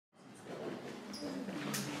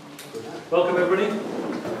Welcome everybody.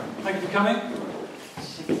 Thank you for coming.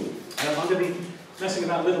 I'm going to be messing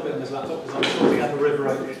about a little bit on this laptop because I'm sorting out the River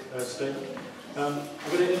Oak state. I'm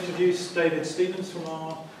going to introduce David Stevens from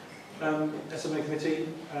our SMA committee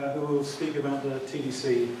who will speak about the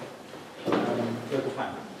TDC local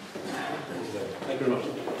plan. Thank you very much.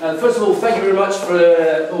 First of all, thank you very much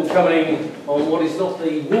for all coming on what is not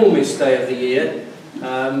the warmest day of the year.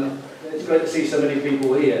 It's great to see so many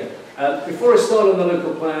people here. Before I start on the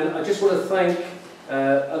local plan, I just want to thank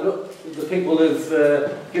the people who've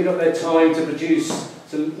given up their time to produce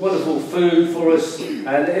some wonderful food for us.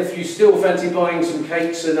 And if you still fancy buying some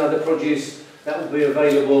cakes and other produce, that will be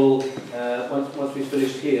available once we've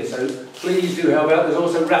finished here. So please do help out. There's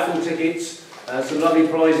also raffle tickets, some lovely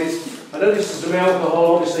prizes. I know this is some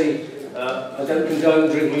alcohol. Obviously, I don't condone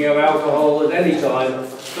drinking of alcohol at any time,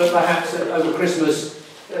 but perhaps over Christmas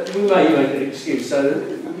we may make an excuse.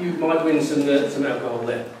 So you might win some alcohol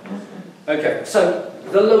there. Okay, so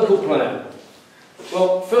the local plan.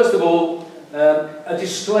 Well, first of all, a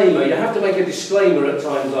disclaimer. You have to make a disclaimer at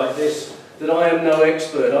times like this that I am no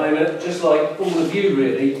expert. I am just like all of you,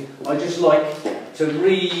 really. I just like to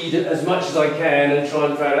read as much as I can and try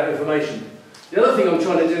and find out information. The other thing I'm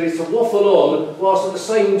trying to do is to waffle on whilst at the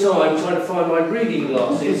same time trying to find my reading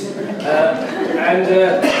glasses.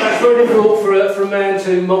 That's very difficult for a man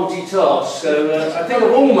to multitask. So I think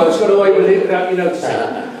I've almost got away with it without you noticing.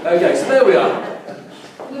 Okay, so there we are.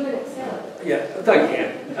 Yeah, thank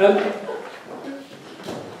you.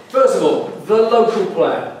 First of all, the local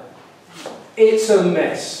plan. It's a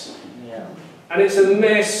mess. Yeah. And it's a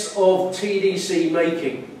mess of TDC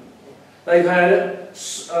making. They've had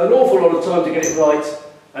an awful lot of time to get it right,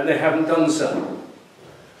 and they haven't done so.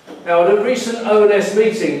 Now, at a recent ONS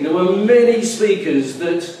meeting, there were many speakers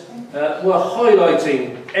that were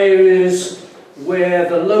highlighting areas where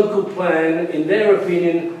the local plan, in their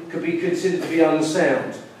opinion, could be considered to be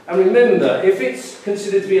unsound. And remember, if it's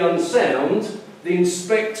considered to be unsound, the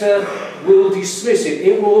inspector will dismiss it.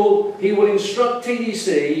 He will instruct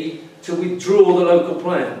TDC to withdraw the local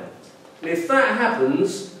plan. And if that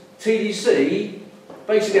happens, TDC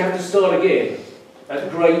basically have to start again at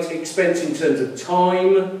great expense in terms of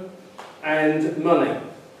time and money.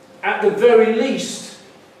 At the very least,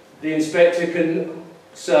 the inspector can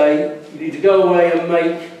say you need to go away and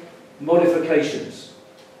make modifications,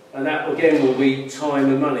 and that again will be time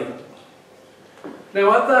and money.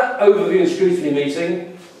 Now, at that overview and scrutiny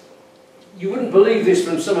meeting, you wouldn't believe this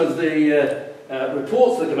from some of the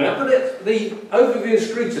reports that come out, but the overview and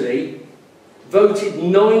scrutiny voted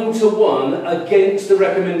 9-1 against the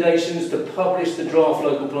recommendations to publish the draft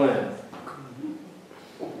local plan.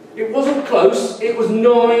 It wasn't close, it was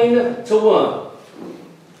 9-1.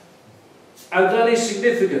 And that is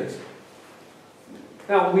significant.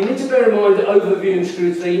 Now, we need to bear in mind that overview and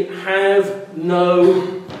scrutiny have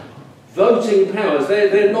no voting powers.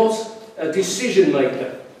 They're not a decision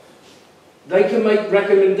maker. They can make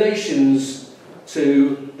recommendations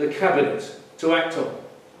to the Cabinet to act on.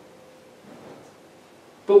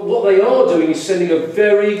 But what they are doing is sending a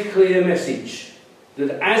very clear message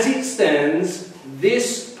that as it stands,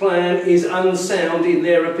 this plan is unsound in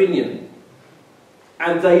their opinion.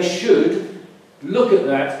 And they should look at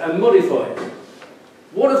that and modify it.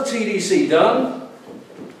 What have TDC done?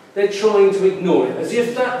 They're trying to ignore it, as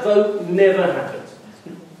if that vote never happened.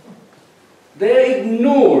 They're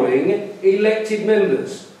ignoring elected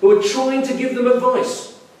members who are trying to give them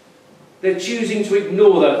advice. They're choosing to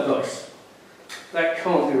ignore that advice. That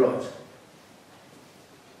can't be right.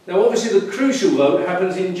 Now, obviously, the crucial vote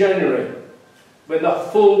happens in January, when the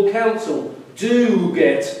full council do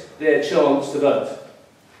get their chance to vote.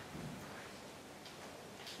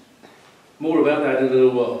 More about that in a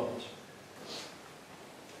little while.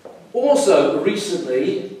 Also,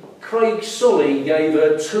 recently, Craig Solly gave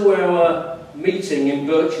a 2-hour meeting in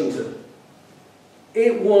Birchington.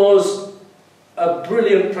 It was a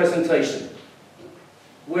brilliant presentation,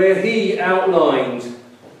 where he outlined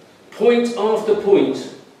point after point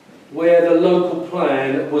where the local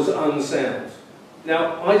plan was unsound.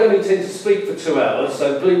 Now, I don't intend to speak for 2 hours,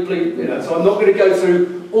 so please, so I'm not going to go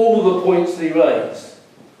through all the points that he raised.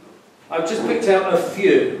 I've just picked out a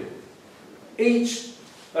few.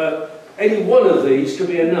 Any one of these could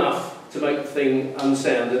be enough to make the thing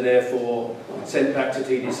unsound and therefore sent back to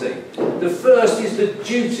TDC. The first is the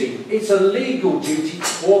duty. It's a legal duty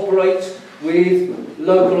to cooperate with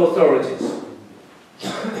local authorities.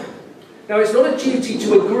 Now, it's not a duty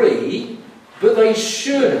to agree, but they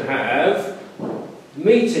should have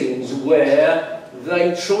meetings where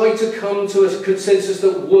they try to come to a consensus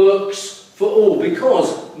that works for all,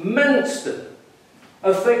 because Manston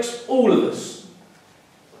affects all of us.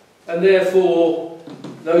 and therefore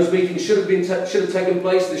those meetings should have taken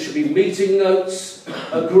place. There should be meeting notes,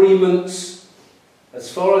 agreements.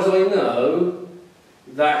 As far as I know,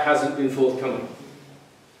 that hasn't been forthcoming.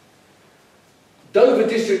 Dover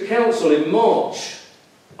District Council in March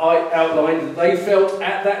outlined that they felt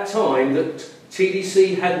at that time that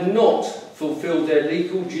TDC had not fulfilled their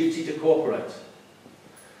legal duty to cooperate.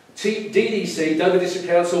 DDC, Dover District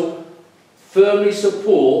Council, firmly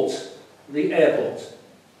support the airport.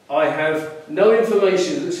 I have no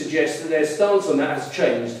information that suggests that their stance on that has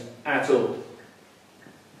changed at all.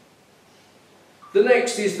 The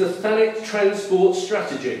next is the Thanet Transport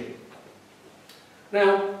Strategy.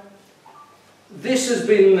 Now, this has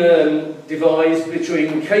been devised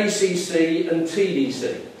between KCC and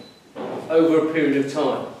TDC over a period of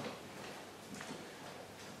time.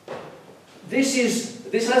 This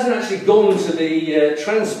hasn't actually gone to the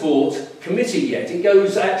Transport Committee yet. It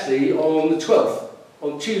goes actually on the 12th,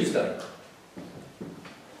 on Tuesday.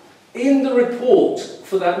 In the report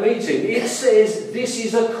for that meeting, it says this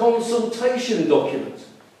is a consultation document.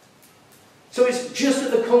 So it's just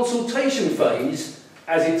at the consultation phase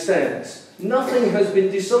as it stands. Nothing has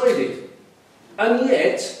been decided. And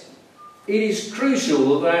yet, it is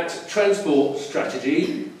crucial that transport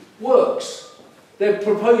strategy works. They're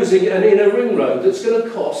proposing an inner ring road that's going to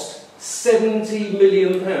cost £70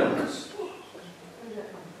 million.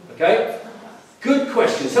 Okay? Good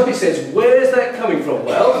question. Somebody says, where's that coming from?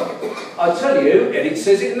 Well, I tell you, and it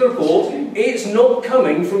says it in the report, it's not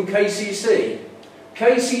coming from KCC.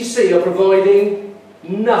 KCC are providing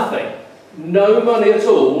nothing. No money at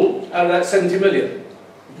all out of that 70 million.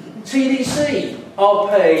 TDC are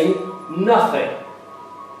paying nothing.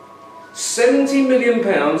 £70 million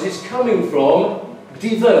is coming from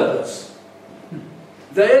developers.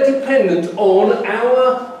 They're dependent on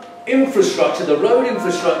our infrastructure, the road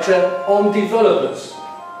infrastructure, on developers.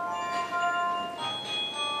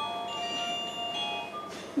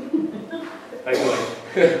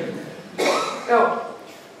 Anyway. Now,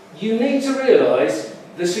 you need to realise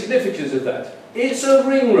the significance of that. It's a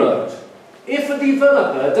ring road. If a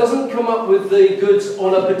developer doesn't come up with the goods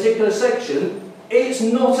on a particular section, it's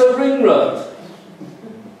not a ring road.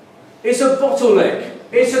 It's a bottleneck.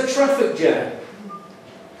 It's a traffic jam.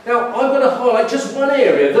 Now, I'm going to highlight just one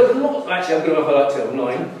area. There's not, actually, I'm going to highlight two,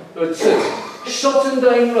 9. There are two.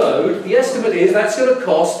 Shottendane Road, the estimate is that's going to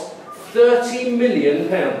cost £30 million.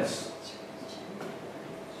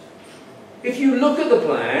 If you look at the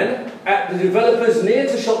plan, at the developers near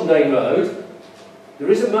to Shottendane Road, there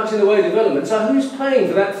isn't much in the way of development, so who's paying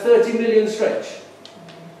for that 30 million stretch?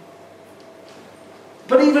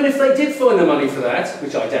 But even if they did find the money for that,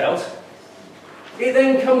 which I doubt, it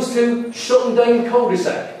then comes to Shottendane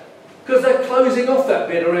cul-de-sac, because they're closing off that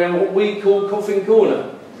bit around what we call Coffin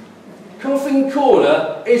Corner. Coffin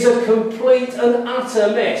Corner is a complete and utter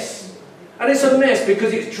mess. And it's a mess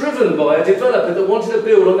because it's driven by a developer that wanted to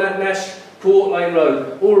build on that Nash Court Lane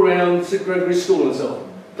Road, all around St Gregory's School and so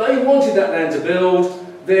on. They wanted that land to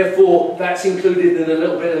build, therefore that's included in a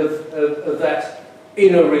little bit of that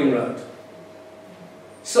inner ring road.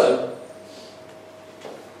 So,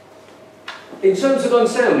 in terms of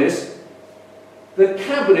unsoundness, the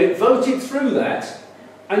Cabinet voted through that,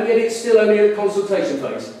 and yet it's still only a consultation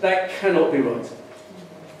phase. That cannot be right.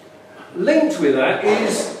 Linked with that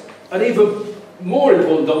is an even more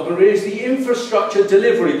important document, is the Infrastructure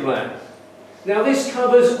Delivery Plan. Now this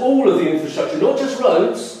covers all of the infrastructure, not just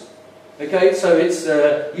roads, okay, so it's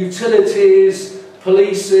utilities,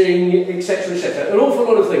 policing, etc., etc., an awful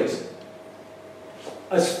lot of things.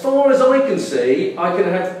 As far as I can see,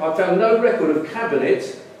 I've found no record of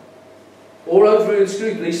Cabinet or overall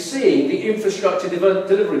scrutiny seeing the Infrastructure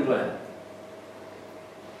Delivery Plan.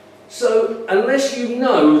 So, unless you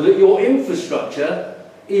know that your infrastructure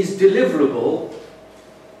is deliverable,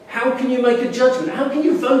 how can you make a judgment? How can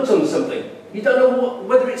you vote on something? You don't know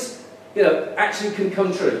whether it's, actually can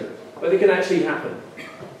come true, whether it can actually happen.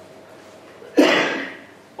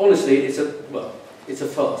 Honestly, it's a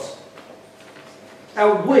farce.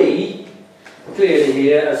 Now we, clearly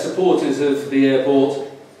here, as supporters of the airport,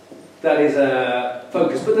 that is our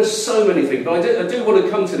focus. But there's so many things. But I do want to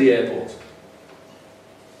come to the airport.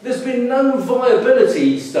 There's been no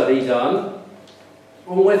viability study done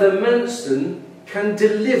on whether Manston can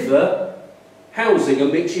deliver housing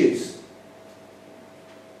and mixed use.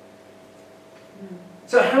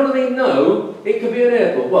 So how do they know it could be an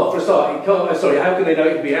airport? Well, for a start, it can't. Sorry, how can they know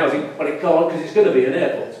it could be housing? Well, it can't because it's going to be an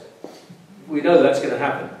airport. We know that's going to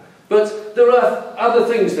happen. But there are other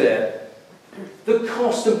things there. The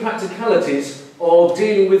cost and practicalities of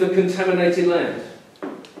dealing with a contaminated land.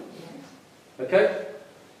 Okay?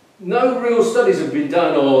 no real studies have been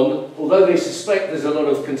done on, although they suspect there's a lot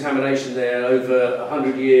of contamination there over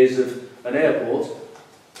 100 years of an airport,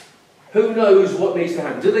 who knows what needs to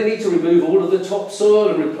happen? Do they need to remove all of the topsoil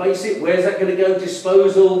and replace it? Where's that going to go?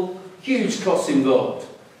 Disposal? Huge costs involved.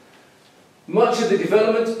 Much of the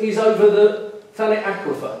development is over the Thanet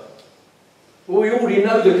Aquifer. Well, we already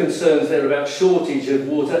know the concerns there about shortage of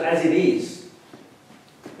water as it is.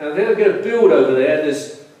 Now, they're going to build over there.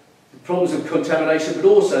 There's problems of contamination, but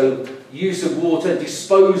also use of water,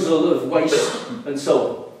 disposal of waste, and so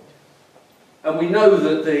on. And we know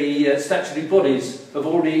that the statutory bodies have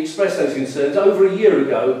already expressed those concerns over a year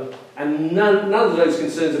ago, and none of those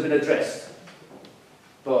concerns have been addressed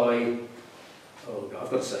by, oh God,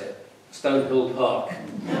 I've got to say it, Stonehill Park.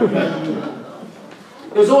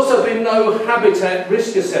 There's also been no habitat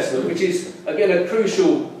risk assessment, which is, again, a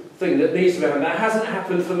crucial thing that needs to be happening. That hasn't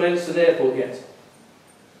happened for Manston Airport yet.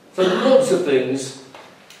 So lots of things.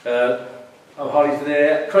 I've highlighted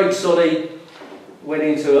there. Craig Solly went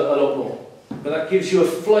into a lot more. But that gives you a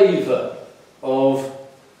flavour of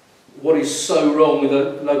what is so wrong with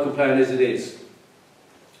the local plan as it is.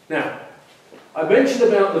 Now, I mentioned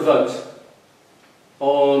about the vote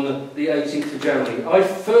on the 18th of January. I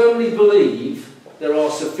firmly believe there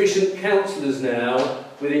are sufficient councillors now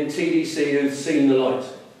within TDC who've seen the light.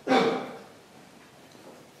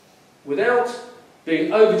 Without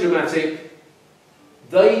being overdramatic,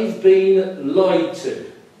 they've been lied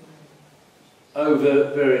to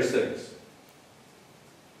over various things,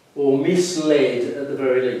 or misled at the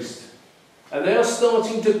very least. And they are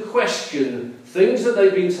starting to question things that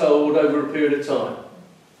they've been told over a period of time.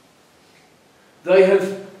 They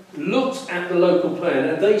have looked at the local plan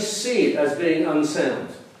and they see it as being unsound.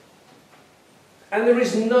 And there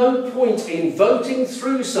is no point in voting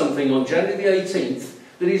through something on January the 18th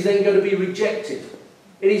that is then going to be rejected.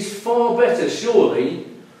 It is far better, surely,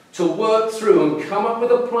 to work through and come up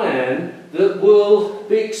with a plan that will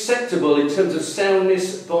be acceptable in terms of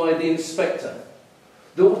soundness by the inspector,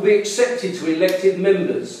 that will be accepted to elected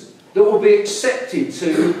members, that will be accepted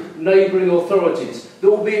to neighbouring authorities, that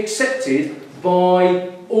will be accepted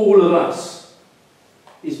by all of us.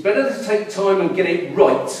 It's better to take time and get it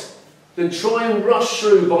right than try and rush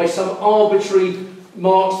through by some arbitrary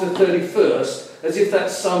March the 31st as if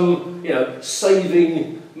that's some,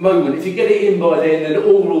 saving moment. If you get it in by then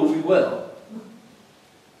all will be well.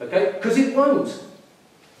 Okay? Because it won't.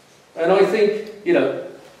 And I think,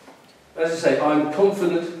 as I say, I'm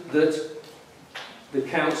confident that the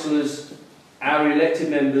councillors, our elected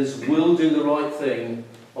members, will do the right thing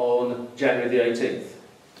on January the 18th.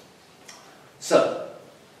 So,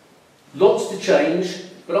 lots to change,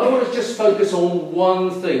 but I want to just focus on one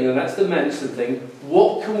thing, and that's the Manston thing.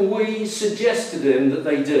 What can we suggest to them that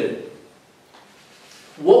they do?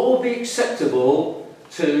 What will be acceptable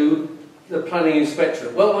to the planning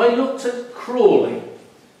inspectorate? Well, I looked at Crawley.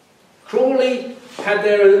 Crawley had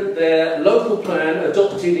their local plan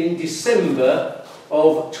adopted in December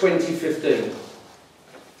of 2015.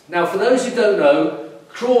 Now, for those who don't know,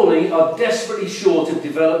 Crawley are desperately short of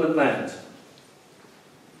development land.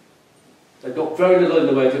 They've got very little in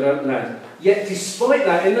the way of development land. Yet, despite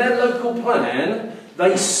that, in their local plan,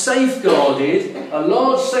 they safeguarded a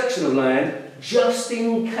large section of land just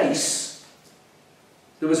in case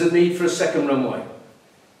there was a need for a second runway.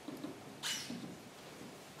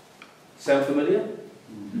 Sound familiar?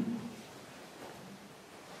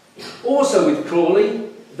 Also with Crawley,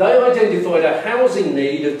 they identified a housing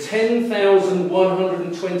need of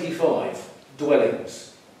 10,125 dwellings.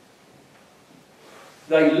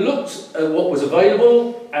 They looked at what was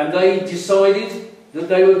available and they decided that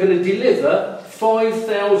they were going to deliver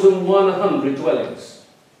 5,100 dwellings.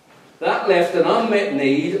 That left an unmet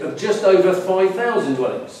need of just over 5,000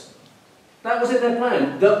 dwellings. That was in their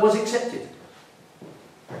plan. That was accepted.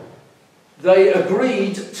 They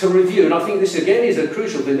agreed to review, and I think this again is a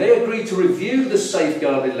crucial thing, they agreed to review the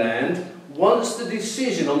safeguarded land once the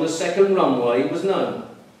decision on the second runway was known.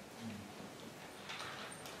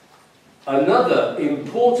 Another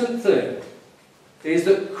important thing is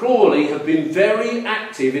that Crawley have been very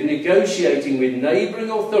active in negotiating with neighbouring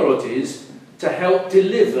authorities to help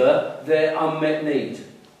deliver their unmet need.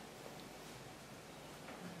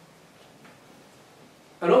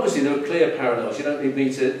 And obviously there are clear parallels, you don't need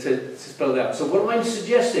me to spell that out. So what I'm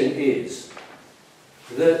suggesting is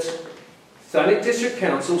that Thanet District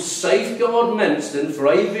Council safeguard Manston for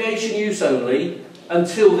aviation use only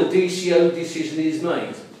until the DCO decision is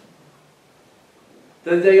made.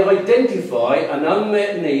 That they identify an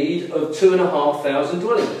unmet need of 2,500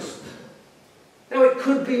 dwellings. Now it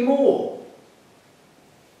could be more.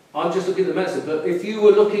 I'm just looking at the Manston, but if you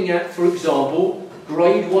were looking at, for example,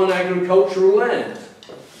 Grade 1 agricultural land?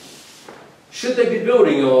 Should they be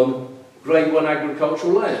building on Grade 1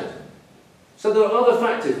 agricultural land? So there are other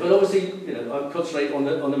factors, but obviously, I'm concentrating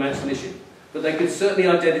on the Manston issue. But they could certainly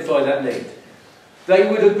identify that need. They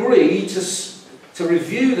would agree to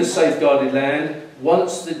review the safeguarded land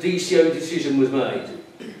once the DCO decision was made.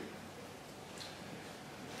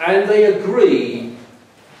 And they agree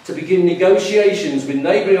to begin negotiations with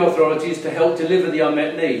neighbouring authorities to help deliver the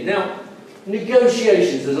unmet need. Now,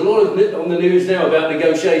 negotiations, there's a lot on the news now about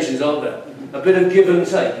negotiations, aren't there? A bit of give and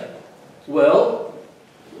take. Well,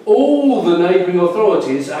 all the neighbouring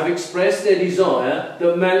authorities have expressed their desire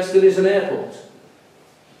that Manston is an airport.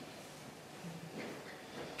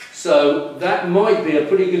 So that might be a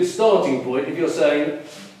pretty good starting point if you're saying,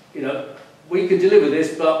 we can deliver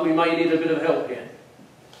this, but we may need a bit of help here.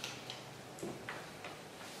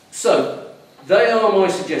 So, they are my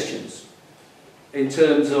suggestions in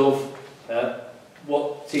terms of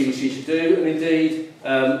what TDC should do, and indeed,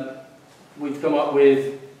 we've come up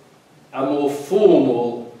with a more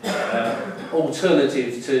formal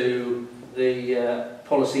alternative to the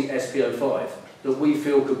policy SPO5 that we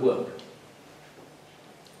feel could work.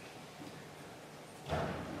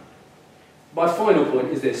 My final point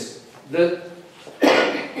is this, that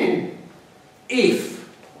if,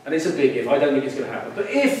 and it's a big if, I don't think it's going to happen, but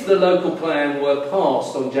if the local plan were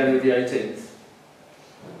passed on January the 18th,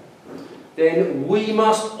 then we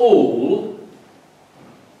must all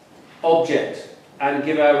object and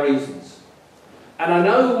give our reasons. And I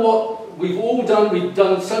know what we've all done, we've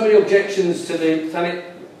done so many objections to the Thanet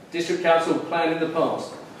District Council plan in the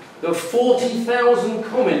past. There are 40,000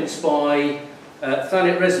 comments by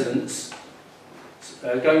Thanet residents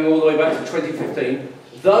going all the way back to 2015.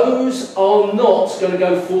 Those are not going to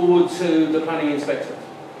go forward to the planning inspector.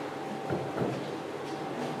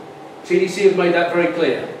 TDC have made that very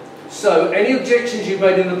clear. So any objections you've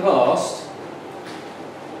made in the past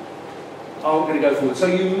aren't going to go forward. So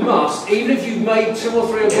you must, even if you've made 2 or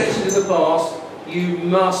 3 objections in the past, you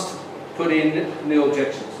must put in new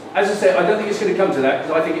objections. As I said, I don't think it's going to come to that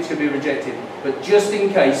because I think it's going to be rejected. But just in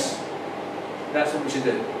case, that's what we should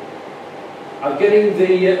do. I'm getting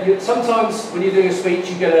the, sometimes when you're doing a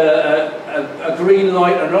speech you get a green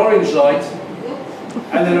light, an orange light,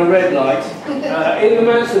 and then a red light. In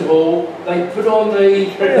the Manston Hall, they put on the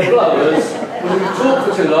blowers when we talk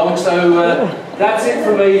for too long, so that's it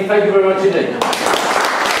from me. Thank you very much indeed.